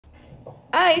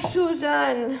Hi,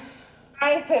 Susan.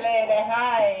 Hi, Selene.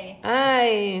 Hi.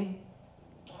 Hi.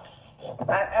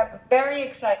 I'm very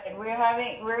excited.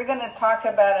 We're going to talk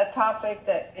about a topic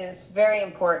that is very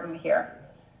important here,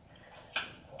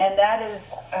 and that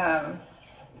is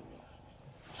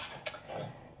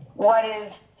what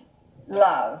is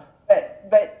love.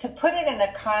 But to put it in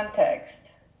a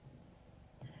context,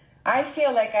 I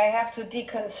feel like I have to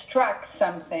deconstruct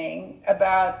something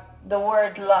about the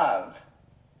word love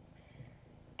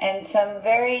and some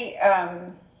very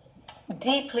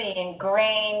deeply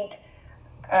ingrained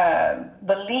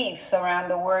beliefs around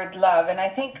the word love. And I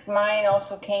think mine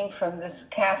also came from this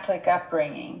Catholic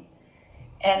upbringing.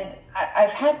 And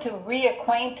I've had to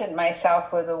reacquaint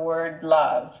myself with the word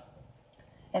love.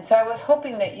 And so I was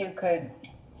hoping that you could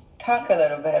talk a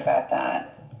little bit about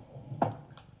that.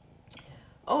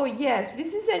 Oh, yes,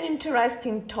 this is an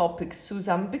interesting topic,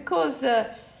 Susan, because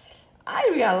I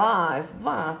realized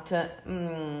that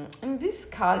in this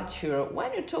culture,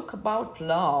 when you talk about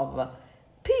love,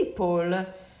 people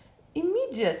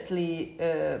immediately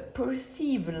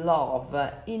perceive love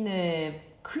in a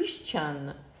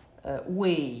Christian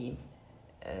way,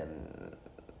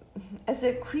 as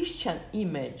a Christian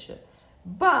image.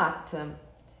 But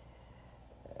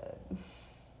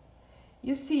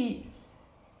you see,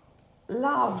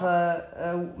 love,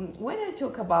 when I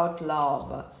talk about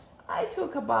love, I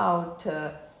talk about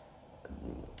a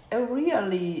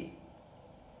really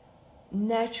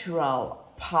natural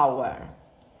power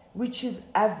which is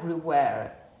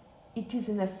everywhere. It is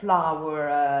in a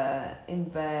flower, in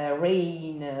the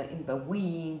rain, in the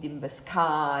wind, in the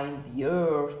sky, in the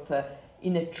earth,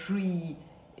 in a tree,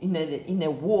 in a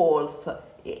wolf.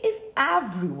 It is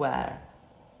everywhere.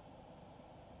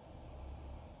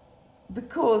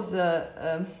 Because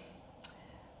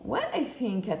when I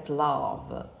think at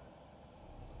love,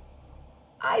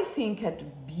 I think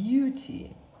at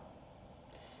beauty.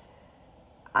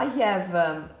 I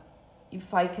have,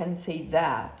 if I can say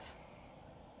that,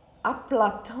 a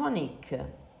Platonic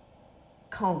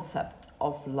concept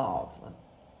of love.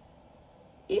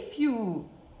 If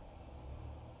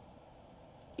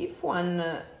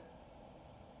one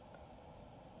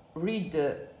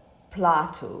read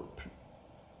Plato,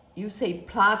 you say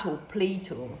Plato.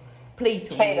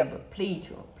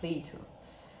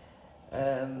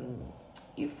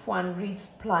 If one reads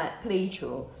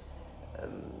Plato,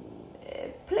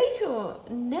 Plato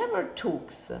never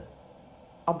talks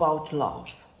about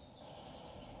love.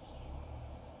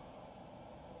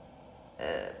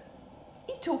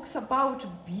 He talks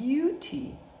about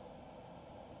beauty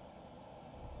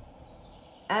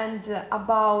and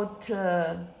about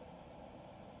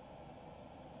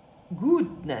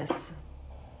goodness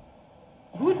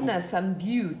and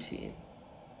beauty.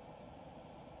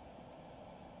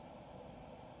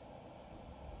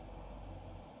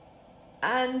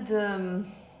 And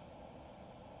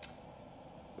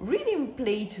reading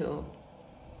Plato,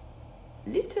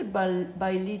 little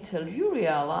by little, you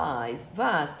realize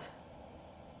that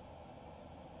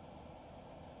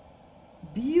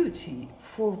beauty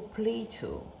for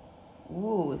Plato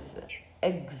was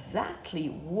exactly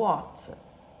what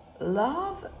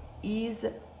love is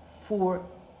for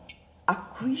a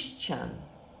Christian.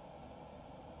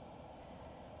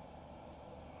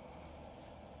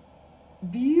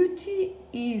 Beauty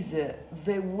is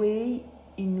the way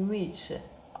in which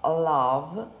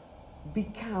love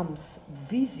becomes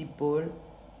visible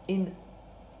in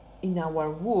our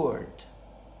world.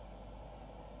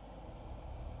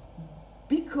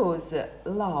 Because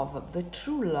love, the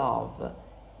true love,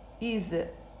 is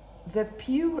the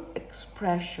pure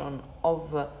expression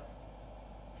of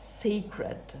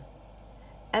sacred.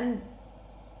 And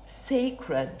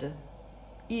sacred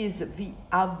is the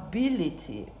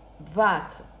ability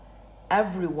that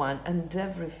everyone and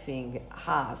everything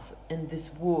has in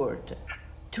this world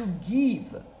to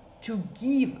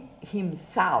give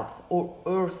himself or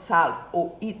herself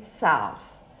or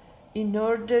itself in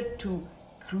order to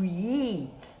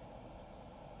create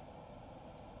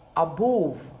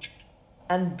above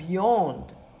and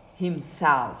beyond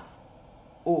himself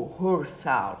or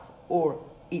herself or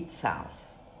itself.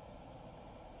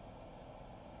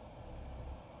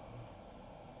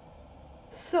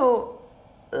 So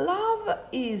love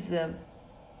is a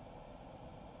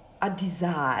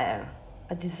desire,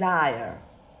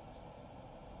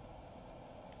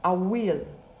 a will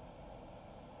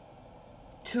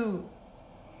to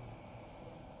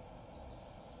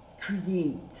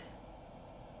create.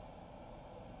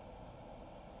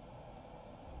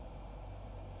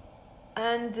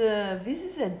 And this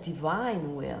is a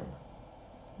divine will.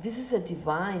 This is a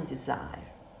divine desire,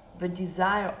 the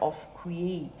desire of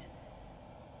create.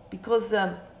 because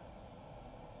the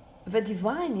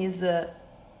divine is a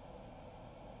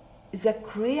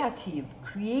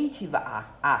creative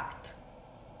act.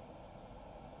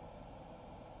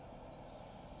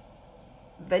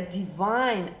 The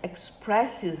divine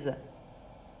expresses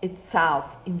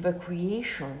itself in the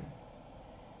creation.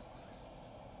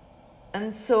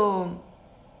 And so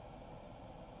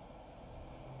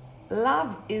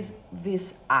love is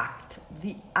this act,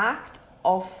 the act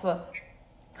of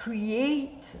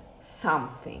create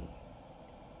something,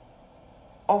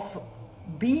 of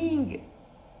being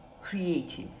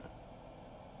creative.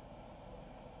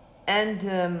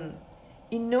 And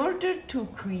in order to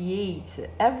create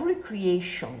every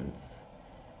creation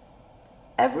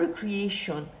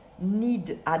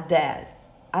need a death.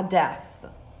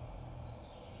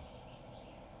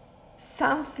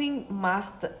 Something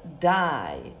must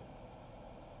die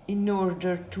in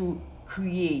order to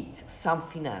create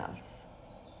something else.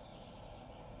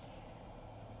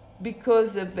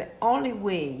 Because the only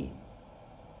way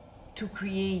to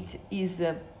create is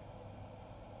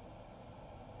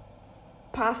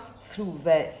pass through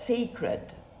the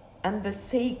sacred, and the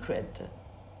sacred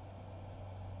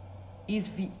is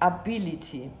the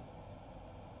ability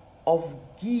of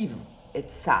give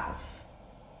itself,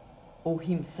 or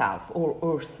himself or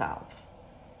herself,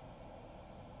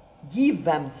 give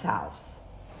themselves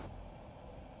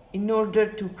in order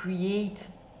to create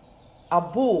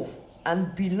above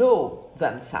and below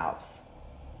themselves.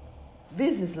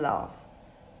 This is love,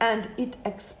 and it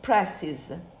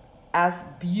expresses as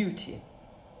beauty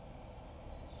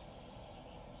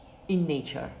in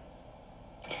nature.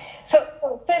 So,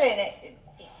 Selene,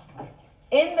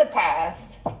 in the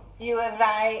past, you and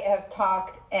I have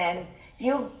talked, and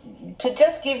to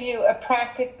just give you a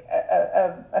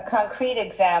concrete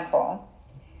example,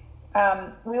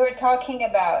 we were talking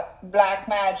about black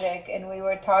magic, and we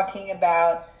were talking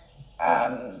about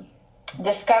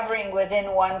discovering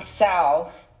within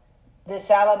oneself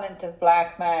this element of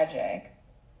black magic.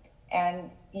 And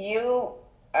you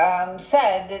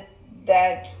said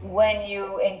that when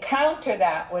you encounter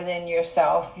that within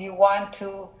yourself, you want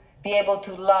to be able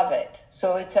to love it.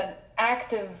 So it's an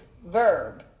active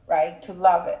verb, right, to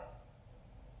love it.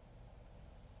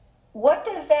 What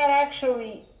does that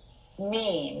actually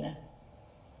mean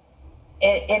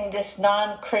in this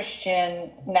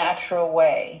non-Christian natural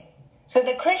way? So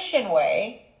the Christian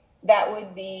way, that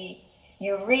would be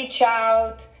you reach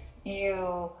out,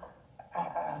 you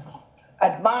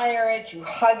admire it, you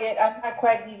hug it. I'm not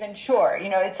quite even sure. You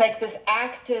know, it's like this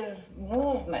active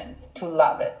movement to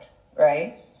love it,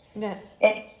 right? Yeah.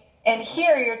 And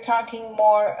here you're talking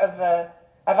more of an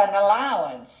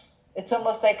allowance. It's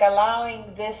almost like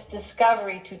allowing this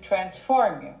discovery to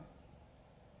transform you.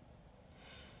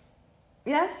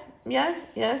 Yes.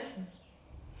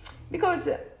 Because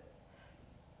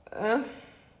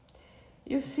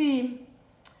you see,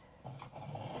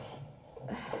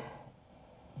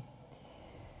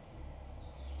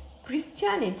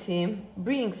 Christianity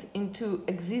brings into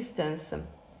existence,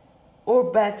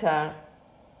 or better,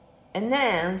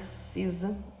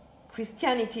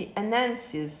 Christianity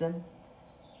enhances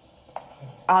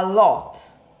a lot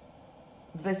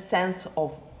the sense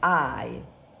of I.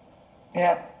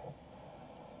 Yeah.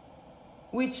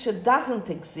 Which doesn't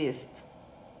exist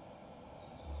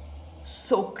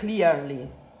so clearly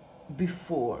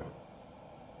before.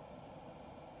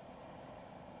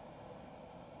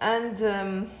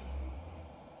 And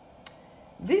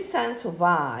this sense of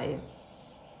I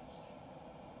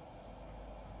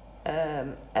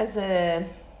as a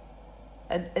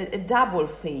double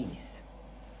face,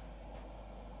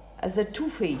 as a two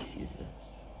faces.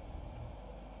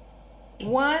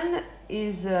 One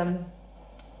is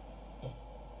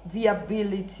the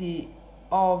ability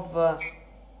of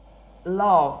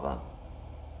love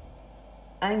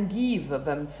and give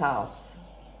themselves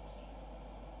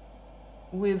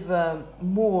with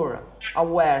more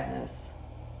awareness,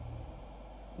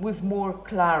 with more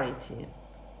clarity,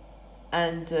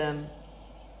 and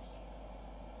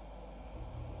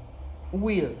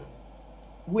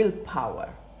willpower.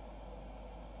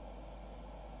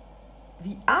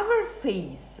 The other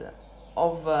phase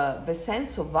of the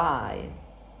sense of I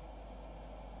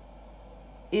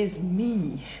is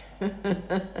me.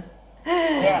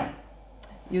 Yeah.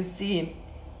 You see,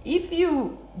 if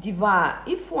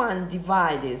one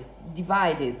divides,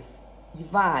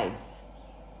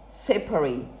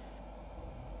 separates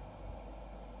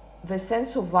the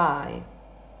sense of I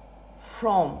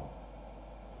from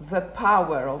the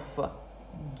power of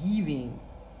giving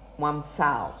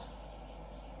oneself,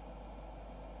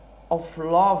 of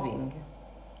loving,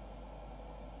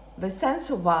 the sense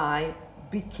of I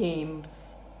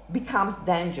becomes becomes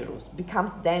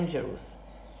dangerous.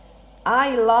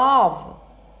 I love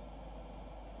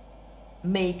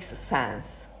makes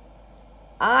sense.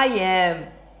 I am,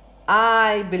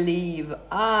 I believe,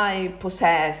 I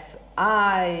possess,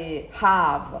 I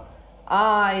have,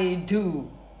 I do,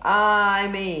 I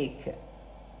make.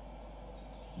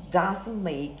 Doesn't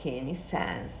make any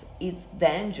sense. It's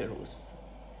dangerous.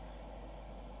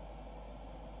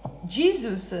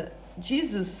 Jesus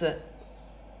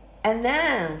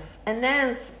enhance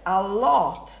a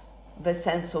lot the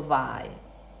sense of I,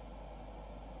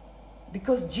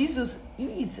 because Jesus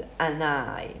is an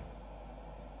I,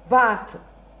 but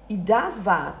he does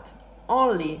that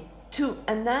only to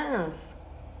enhance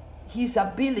his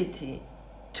ability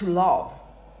to love.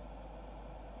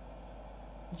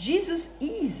 Jesus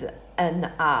is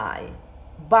an I,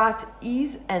 but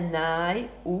is an I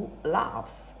who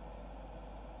loves.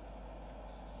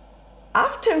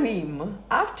 After him,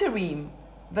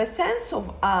 the sense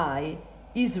of I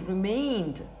is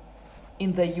remained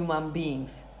in the human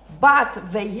beings,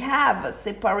 but they have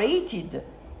separated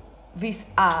this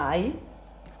I,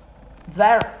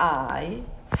 their I,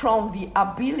 from the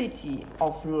ability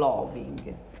of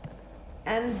loving,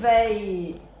 and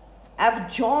they have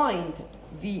joined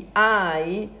the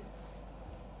I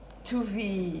to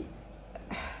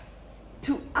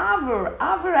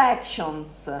other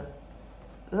actions,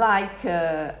 like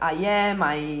I am,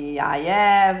 I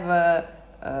have,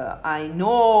 I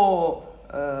know,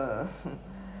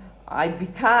 I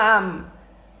become,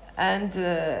 and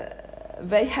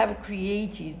they have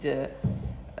created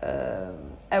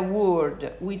a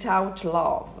word without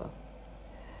love.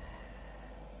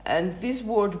 And this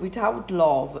word without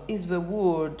love is the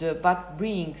word that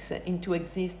brings into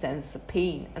existence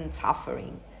pain and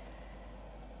suffering.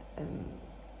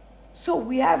 So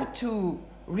we have to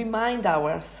remind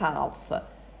ourselves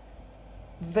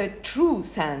the true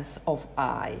sense of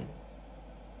I.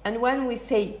 And when we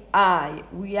say I,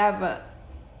 we have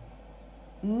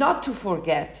not to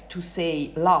forget to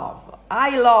say love.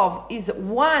 I love is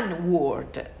one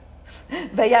word.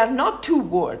 They are not two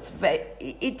words.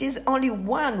 It is only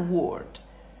one word.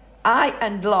 I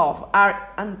and love are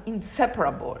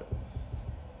inseparable.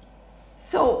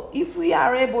 So if we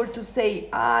are able to say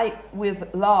I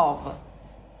with love,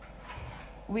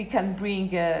 we can bring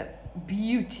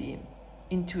beauty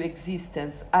into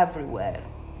existence everywhere.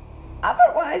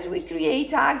 Otherwise, we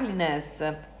create ugliness,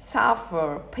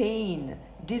 suffer, pain,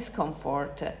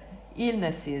 discomfort,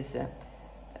 illnesses,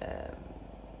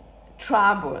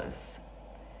 troubles.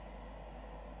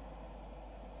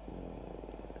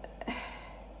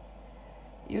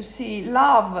 You see,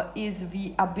 love is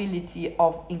the ability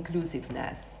of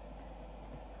inclusiveness.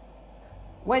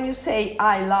 When you say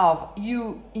I love,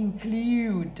 you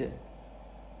include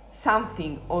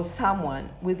something or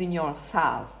someone within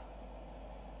yourself.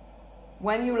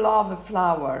 When you love a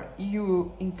flower,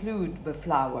 you include the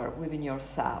flower within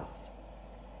yourself.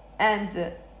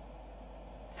 And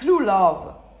through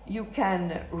love, you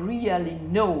can really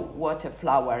know what a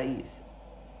flower is,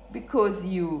 because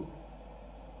you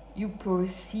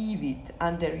perceive it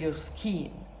under your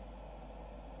skin.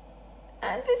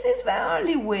 And this is the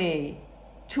only way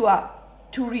to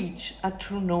reach a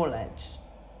true knowledge.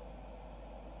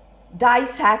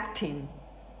 Dissecting,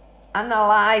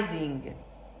 analyzing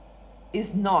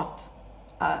is not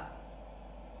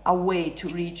a way to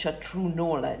reach a true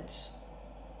knowledge.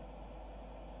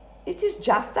 It is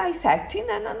just dissecting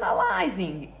and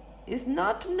analyzing. It's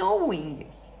not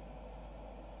knowing.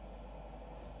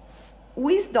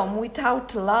 Wisdom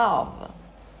without love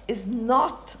is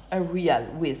not a real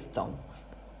wisdom.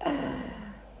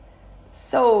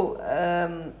 So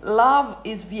love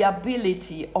is the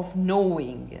ability of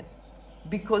knowing,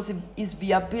 because it is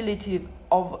the ability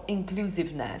of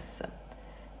inclusiveness.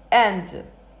 And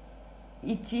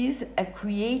it is a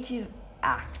creative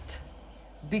act,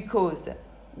 because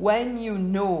when you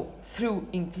know through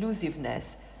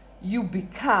inclusiveness, you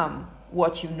become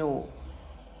what you know.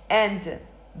 And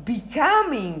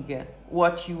becoming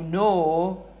what you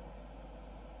know,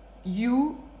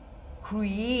 you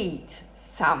create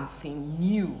something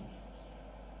new,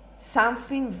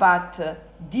 something that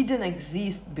didn't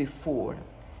exist before.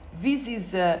 This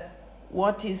is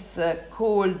what is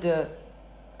called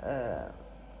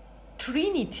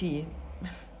Trinity.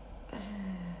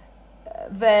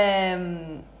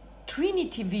 The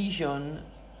Trinity vision,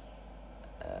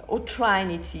 or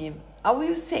Trinity, how will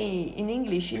you say in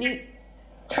English?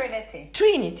 Trinity.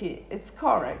 Trinity, it's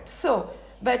correct. So,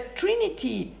 the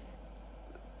Trinity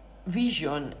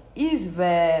vision is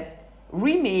the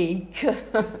remake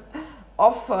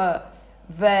of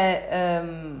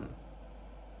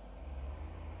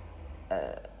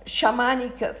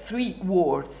shamanic three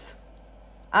worlds: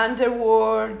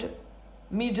 underworld,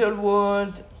 middle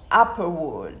world, upper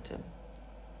world.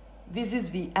 This is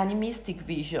the animistic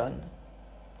vision,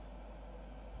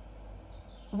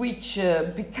 which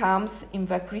becomes in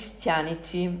the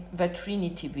Christianity the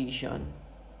Trinity vision.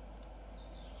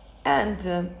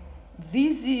 And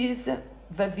this is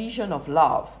the vision of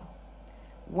love.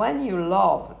 When you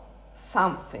love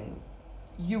something,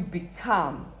 you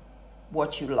become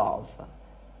what you love.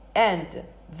 And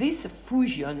this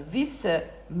fusion, this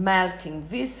melting,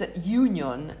 this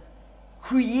union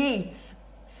creates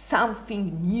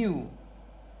something new.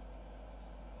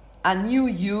 A new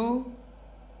you,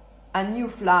 a new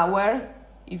flower,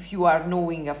 if you are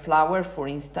knowing a flower, for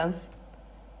instance,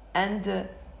 and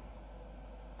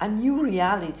a new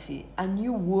reality, a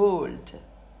new world.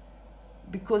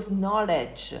 Because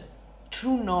knowledge,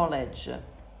 true knowledge,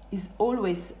 is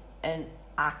always an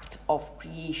act of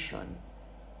creation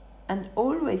and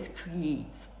always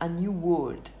creates a new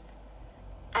world.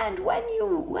 And when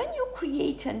you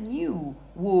create a new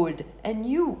world, a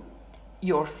new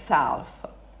yourself,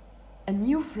 a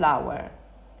new flower,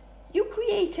 you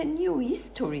create a new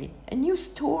history, a new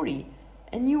story,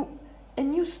 a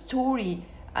new story.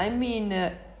 I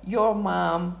mean, your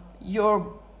mom,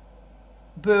 your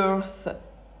birth,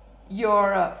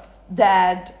 your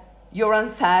dad, your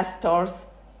ancestors,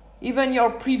 even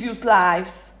your previous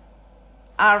lives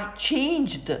are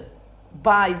changed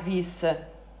by this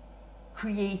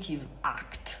creative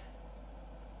act.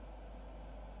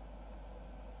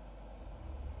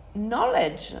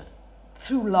 Knowledge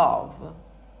through love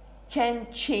can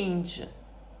change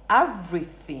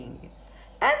everything.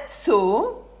 And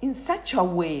so, in such a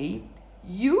way,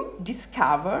 you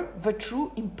discover the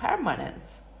true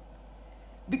impermanence.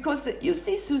 Because you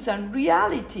see, Susan,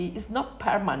 reality is not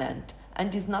permanent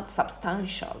and is not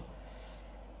substantial.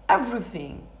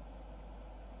 Everything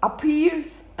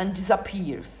appears and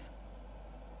disappears.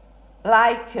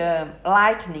 Like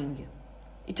lightning,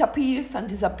 it appears and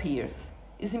disappears,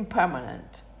 is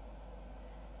impermanent.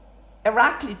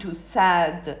 Heraclitus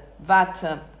said that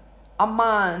a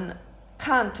man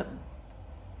can't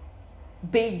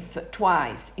bathe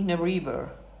twice in a river.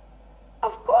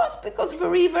 Of course, because the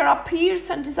river appears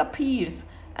and disappears,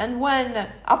 and when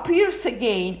appears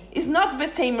again, is not the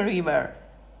same river.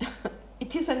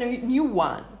 It is a new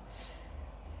one.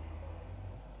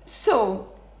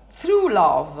 So, through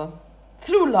love,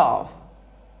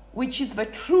 which is the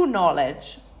true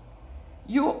knowledge,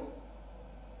 you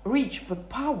reach the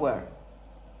power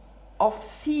of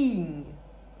seeing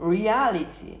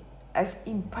reality as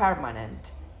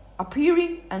impermanent,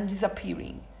 appearing and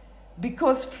disappearing.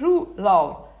 Because through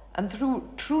love and through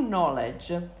true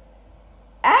knowledge,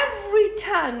 every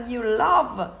time you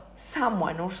love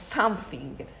someone or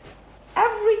something,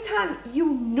 every time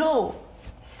you know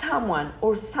someone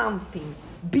or something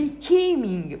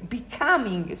becoming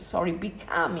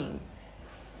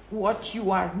what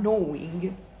you are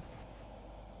knowing,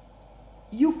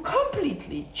 you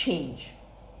completely change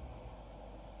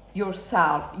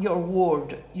yourself, your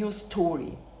world, your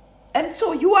story. And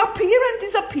so you appear and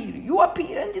disappear, you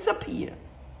appear and disappear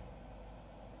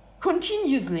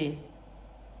continuously.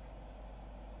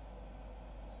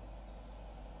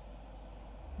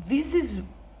 This is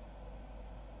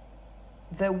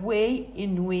the way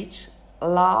in which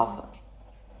love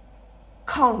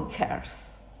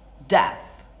conquers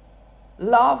death.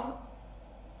 Love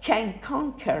can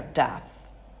conquer death.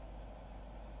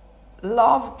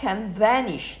 Love can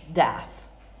vanish death.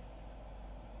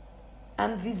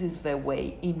 And this is the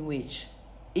way in which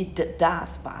it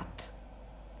does that.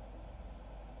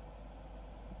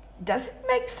 Does it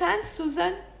make sense,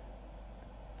 Susan?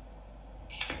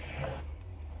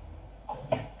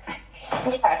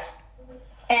 Yes.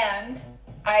 And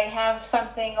I have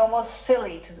something almost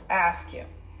silly to ask you.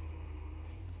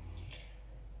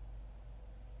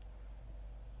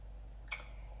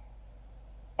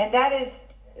 And that is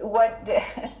what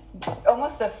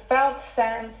almost a felt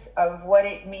sense of what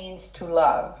it means to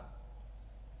love.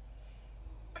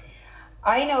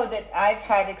 I know that I've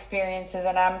had experiences,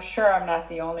 and I'm sure I'm not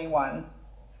the only one,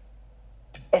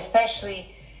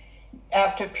 especially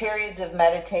after periods of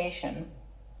meditation,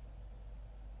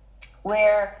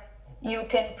 where you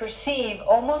can perceive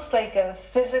almost like a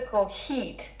physical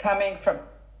heat coming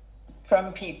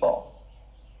from people.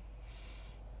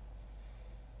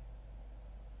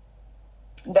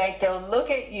 Like they'll look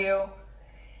at you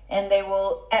and they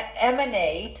will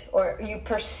emanate, or you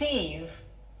perceive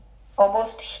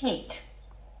almost heat.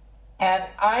 And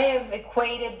I have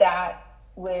equated that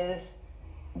with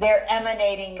their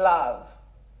emanating love.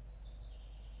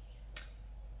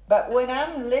 But when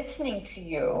I'm listening to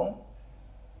you,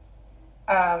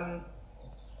 and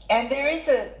there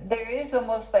is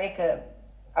almost like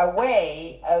a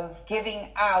way of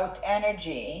giving out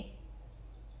energy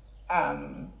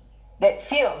that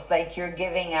feels like you're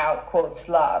giving out, quotes,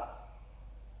 love.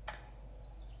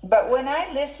 But when I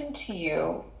listen to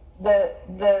you,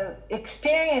 the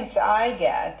experience I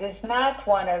get is not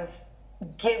one of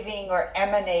giving or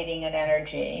emanating an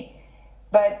energy,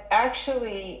 but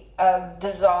actually of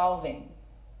dissolving.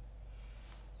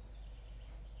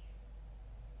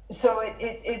 So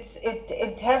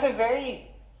it has a very,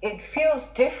 it feels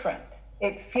different.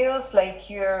 It feels like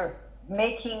you're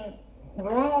making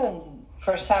room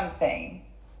for something.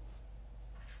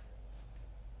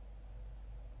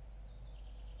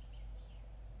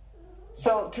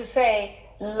 So to say,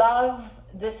 love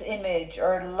this image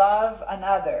or love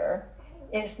another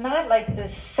is not like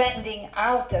this sending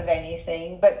out of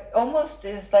anything, but almost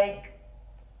is like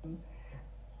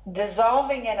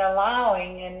dissolving and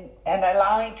allowing and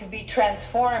allowing to be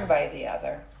transformed by the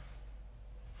other.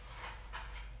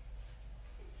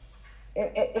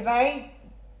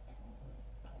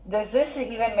 Does this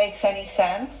even make any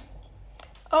sense?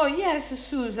 Oh yes,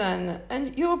 Susan,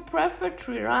 and you're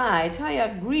perfectly right. I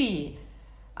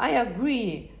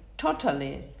agree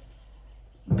totally.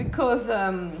 Because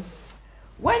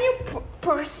when you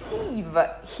perceive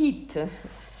heat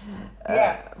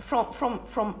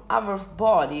from our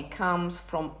body, comes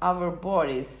from our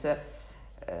bodies,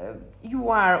 you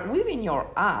are within your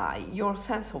eye, your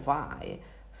sense of eye.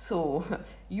 So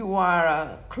you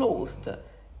are closed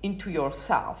into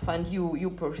yourself, and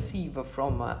you perceive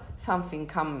from something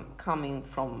coming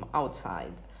from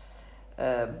outside.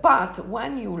 But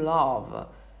when you love,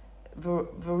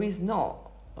 there is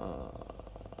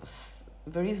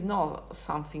no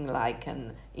something like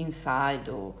an inside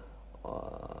or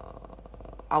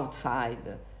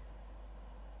outside.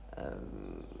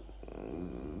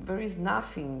 There is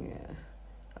nothing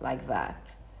like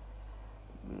that.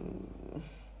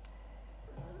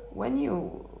 When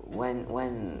you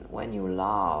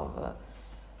love,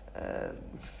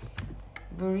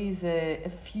 there is a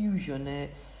fusion,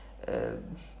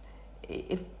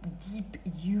 a deep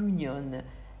union,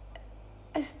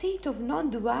 a state of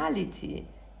non-duality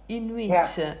in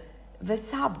which the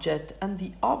subject and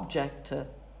the object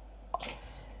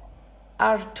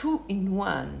are two in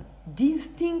one,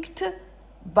 distinct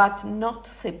but not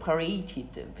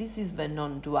separated. This is the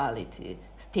non-duality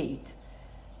state,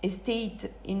 a state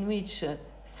in which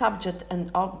subject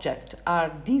and object are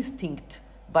distinct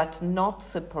but not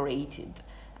separated.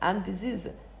 And this is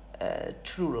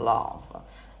true love,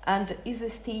 and is a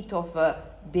state of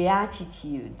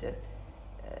beatitude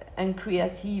and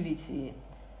creativity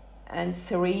and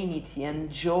serenity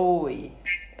and joy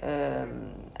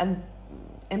and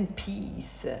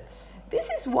peace. This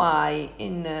is why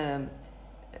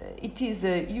it is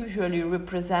usually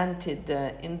represented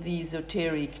in the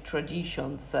esoteric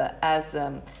traditions as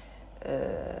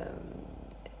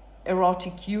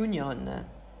erotic union.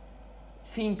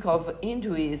 Think of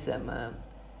Hinduism,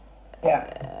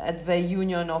 at the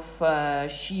union of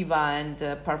Shiva and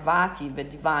Parvati, the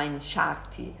divine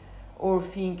Shakti, or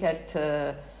think at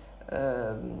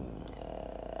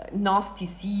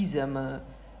Gnosticism,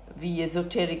 the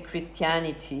esoteric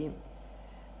Christianity,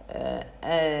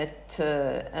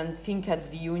 and think at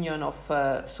the union of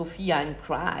Sophia and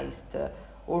Christ,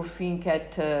 or think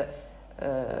at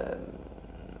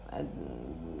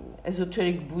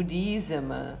esoteric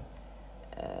Buddhism,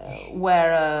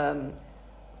 where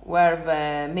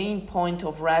the main point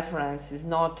of reference is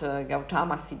not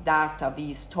Gautama Siddhartha, the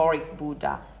historic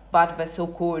Buddha, but the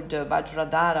so-called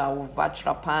Vajradhara or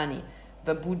Vajrapani,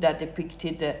 the Buddha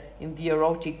depicted in the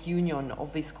erotic union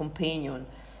of his companion.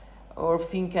 Or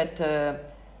think at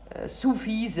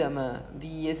Sufism,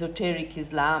 the esoteric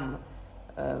Islam,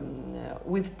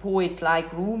 with poets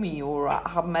like Rumi or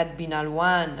Ahmed bin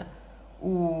Alwan,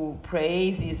 who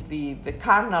praises the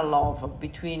carnal love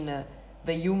between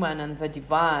the human and the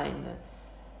divine.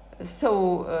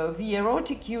 So the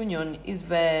erotic union is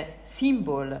the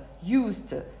symbol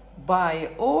used by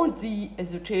all the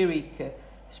esoteric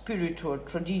spiritual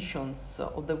traditions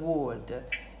of the world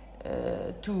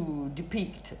to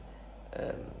depict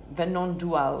the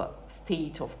non-dual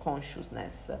state of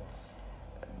consciousness,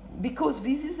 because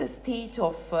this is a state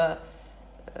of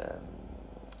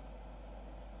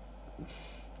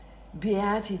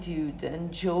beatitude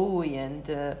and joy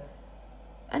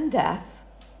and death,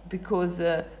 because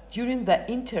during the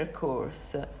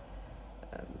intercourse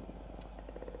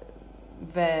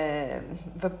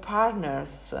the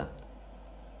partners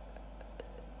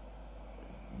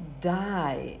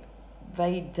die,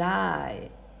 they die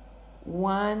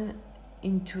one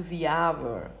into the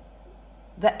other.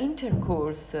 The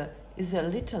intercourse is a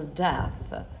little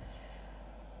death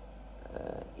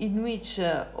in which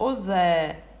all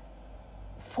the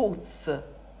thoughts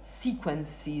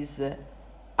sequences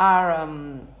are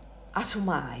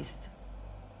atomized,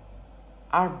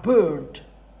 are burned.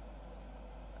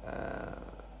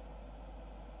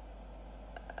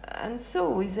 And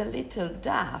so is a little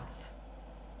death.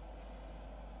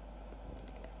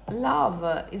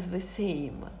 Love is the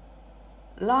same.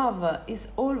 Love is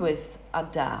always a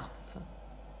death,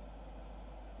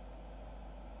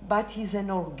 but is an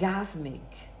orgasmic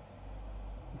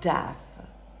death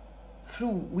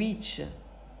through which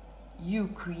you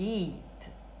create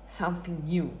something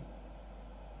new.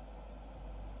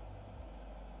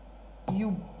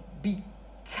 You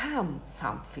become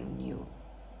something new.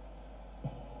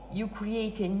 You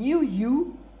create a new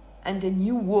you and a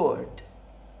new world.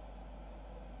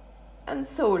 And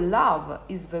so love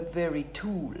is the very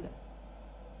tool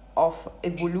of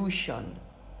evolution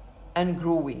and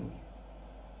growing.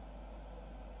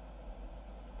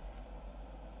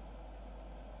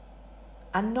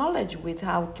 A knowledge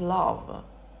without love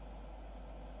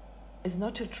is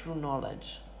not a true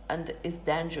knowledge and is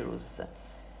dangerous.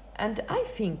 And I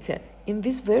think in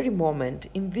this very moment,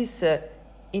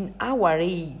 in our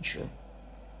age,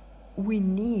 we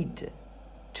need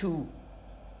to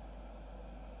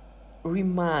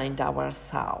remind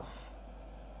ourselves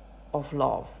of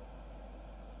love.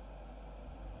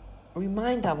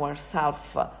 Remind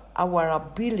ourselves our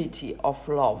ability of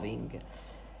loving,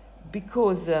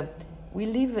 because we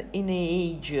live in an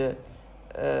age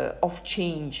of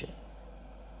change.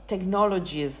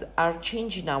 Technologies are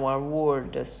changing our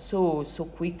world so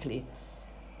quickly.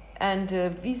 And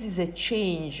this is a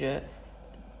change,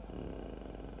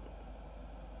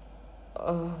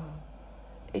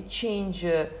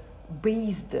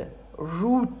 based,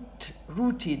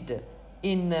 rooted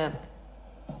in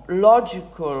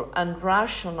logical and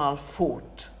rational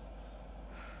thought.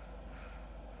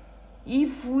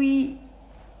 If we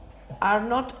are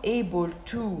not able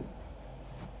to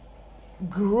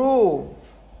grow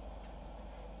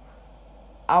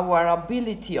our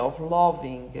ability of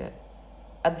loving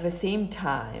at the same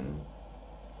time,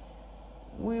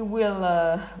 we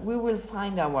will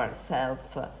find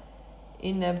ourselves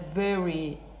in a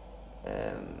very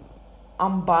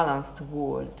unbalanced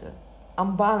world,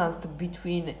 unbalanced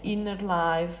between inner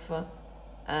life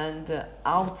and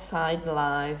outside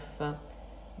life,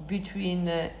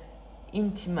 between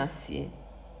intimacy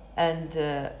and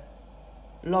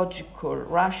logical,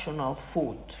 rational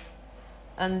thought.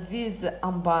 And this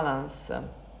imbalance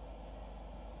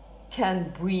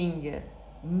can bring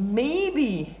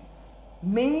maybe,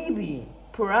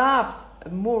 perhaps a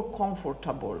more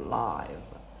comfortable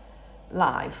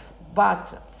life,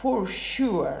 but for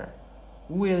sure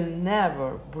will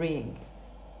never bring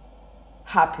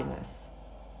happiness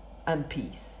and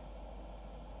peace.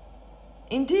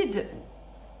 Indeed,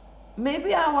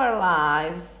 maybe our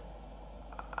lives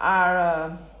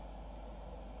are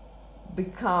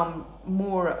become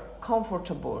more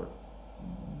comfortable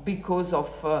because of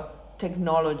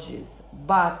technologies,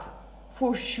 but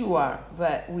for sure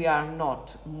that we are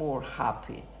not more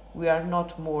happy. We are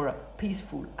not more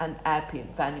peaceful and happy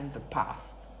than in the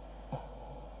past.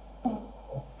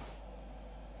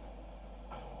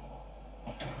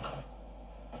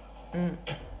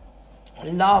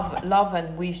 Love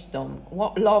and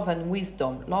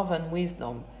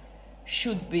wisdom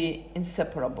should be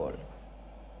inseparable.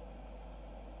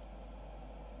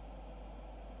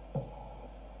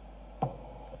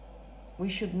 We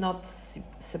should not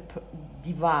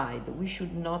divide. We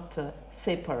should not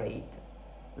separate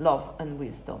love and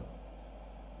wisdom.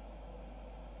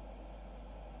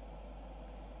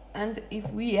 And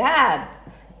if we had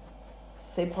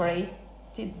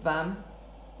separated them,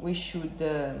 we should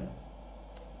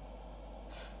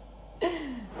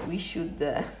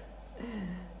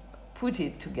put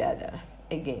it together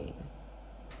again.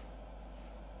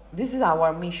 This is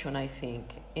our mission, I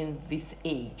think, in this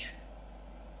age.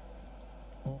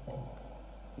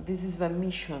 This is the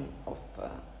mission of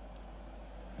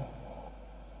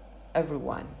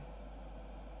everyone.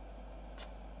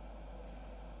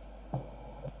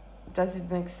 Does it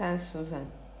make sense,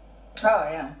 Susan? Oh,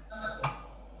 yeah.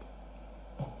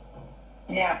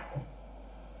 Yeah.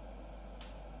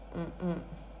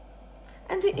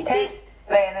 And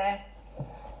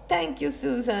thank you,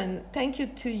 Susan. Thank you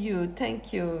to you.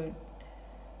 Thank you.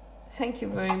 Thank you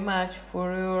very much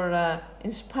for your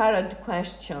inspired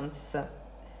questions.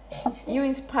 You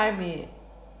inspire me.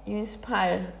 You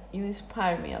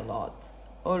inspire me a lot,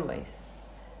 always.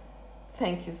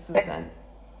 Thank you, Susan.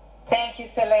 Thank you,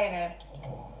 Selene.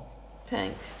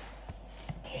 Thanks.